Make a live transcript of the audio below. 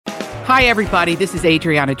Hi, everybody. This is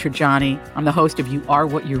Adriana Trajani. I'm the host of You Are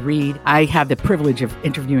What You Read. I have the privilege of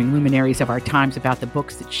interviewing luminaries of our times about the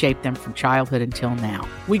books that shaped them from childhood until now.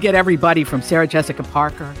 We get everybody from Sarah Jessica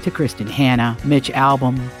Parker to Kristen Hanna, Mitch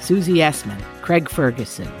Albom, Susie Essman, Craig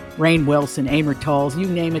Ferguson, Rainn Wilson, Amor Tolls, you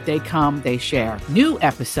name it, they come, they share. New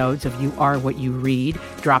episodes of You Are What You Read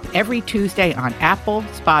drop every Tuesday on Apple,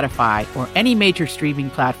 Spotify, or any major streaming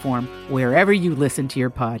platform wherever you listen to your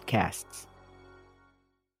podcasts.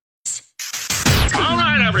 All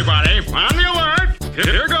right, everybody, on the alert.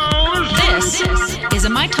 Here goes. This is a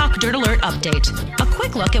My Talk Dirt Alert update. A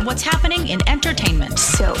quick look at what's happening in entertainment.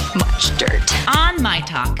 So much dirt. On My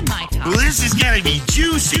Talk. Well, this is going to be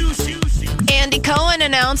juicy. Andy Cohen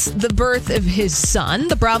announced the birth of his son.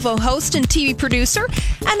 The Bravo host and TV producer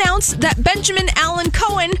announced that Benjamin Allen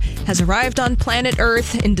Cohen has arrived on planet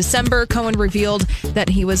Earth. In December, Cohen revealed that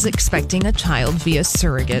he was expecting a child via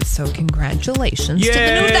surrogate. So congratulations to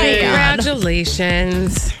the new dad.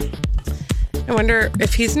 Congratulations. I wonder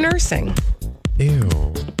if he's nursing.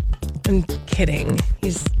 Ew. I'm kidding.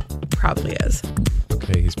 He's probably is.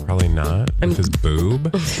 Okay, he's probably not. With his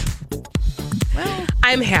boob. Well,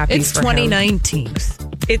 I'm happy It's for him. 2019.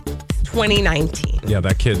 It's 2019. Yeah,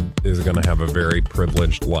 that kid is going to have a very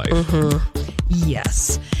privileged life. Mm-hmm.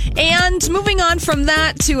 Yes. And moving on from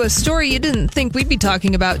that to a story you didn't think we'd be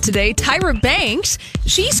talking about today, Tyra Banks,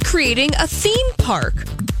 she's creating a theme park.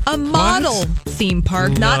 A model theme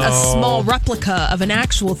park, not a small replica of an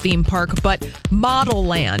actual theme park, but Model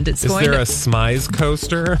Land. Is there a Smize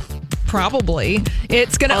coaster? Probably.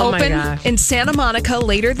 It's going to open in Santa Monica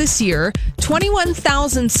later this year.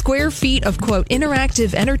 21,000 square feet of, quote,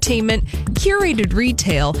 interactive entertainment, curated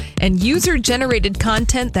retail, and user-generated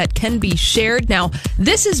content that can be shared. Now,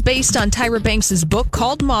 this is based on Tyra Banks' book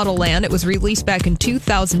called Model Land. It was released back in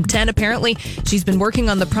 2010. Apparently, she's been working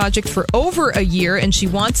on the project for over a year, and she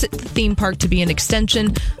wants the theme park to be an extension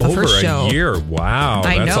of her show. Over a year? Wow.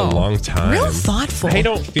 I That's know. a long time. Real thoughtful. I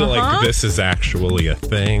don't feel like this is actually a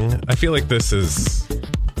thing. I feel like this is...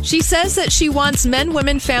 She says that she wants men,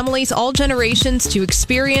 women, families, all generations to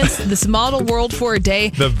experience this model world for a day.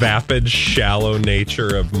 The vapid, shallow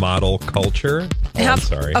nature of model culture.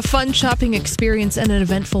 Have a fun shopping experience and an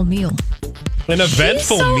eventful meal. An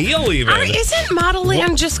eventful meal, even. Isn't Model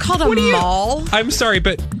Land just called a mall? I'm sorry,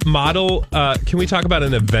 but model, can we talk about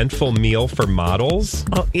an eventful meal for models?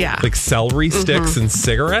 Oh, yeah. Like celery sticks and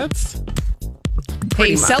cigarettes?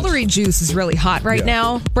 Hey, celery juice is really hot right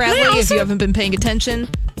now, Bradley, if you haven't been paying attention.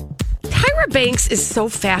 Tyra Banks is so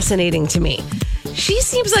fascinating to me. She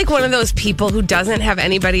seems like one of those people who doesn't have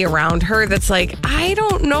anybody around her that's like, I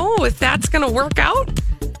don't know if that's going to work out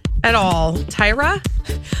at all. Tyra?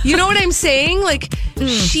 You know what I'm saying? Like,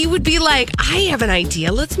 she would be like, I have an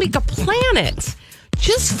idea. Let's make a planet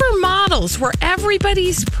just for models where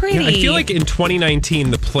everybody's pretty. Yeah, I feel like in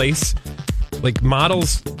 2019, the place... Like Model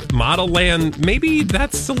Land, maybe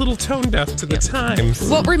that's a little tone deaf to the times.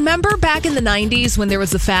 Well, remember back in the 90s when there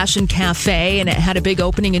was the Fashion Cafe and it had a big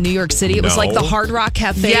opening in New York City? It was like the Hard Rock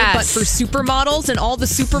Cafe, but for supermodels, and all the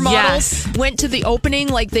supermodels went to the opening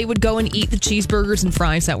like they would go and eat the cheeseburgers and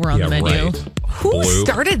fries that were on the menu. Right. Who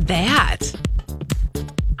started that?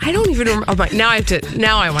 I don't even remember. Oh,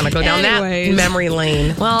 now I want to go down that memory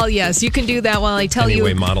lane. Well, yes, you can do that while I tell you.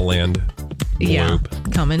 Anyway, Model Land.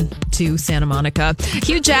 Coming to Santa Monica.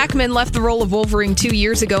 Hugh Jackman left the role of Wolverine 2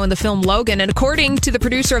 years ago in the film Logan, and according to the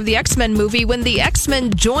producer of the X-Men movie, when the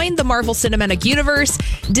X-Men joined the Marvel Cinematic Universe,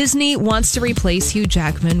 Disney wants to replace Hugh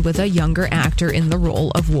Jackman with a younger actor in the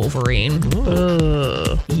role of Wolverine.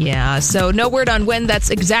 Yeah, so no word on when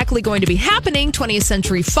that's exactly going to be happening. 20th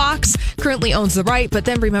Century Fox currently owns the right, but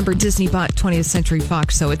then remember, Disney bought 20th Century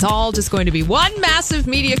Fox, so it's all just going to be one massive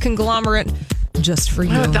media conglomerate. Just for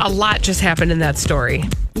you. A lot just happened in that story.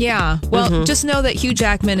 Yeah. Well, just know that Hugh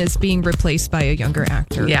Jackman is being replaced by a younger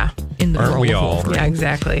actor. Yeah. In the Aren't role we of all? Wolverine. Yeah,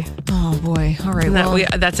 exactly. Oh, boy. All right.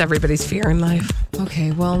 That's everybody's fear in life.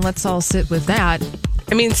 Okay. Well, let's all sit with that.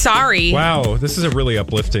 I mean, sorry. Wow, this is a really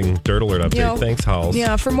uplifting Dirt Alert update. Thanks, Halls.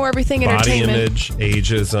 Yeah, for more everything Body entertainment. image,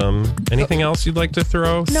 ageism. Anything else you'd like to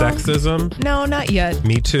throw? No. Sexism? No, not yet.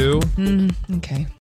 Me too? Okay.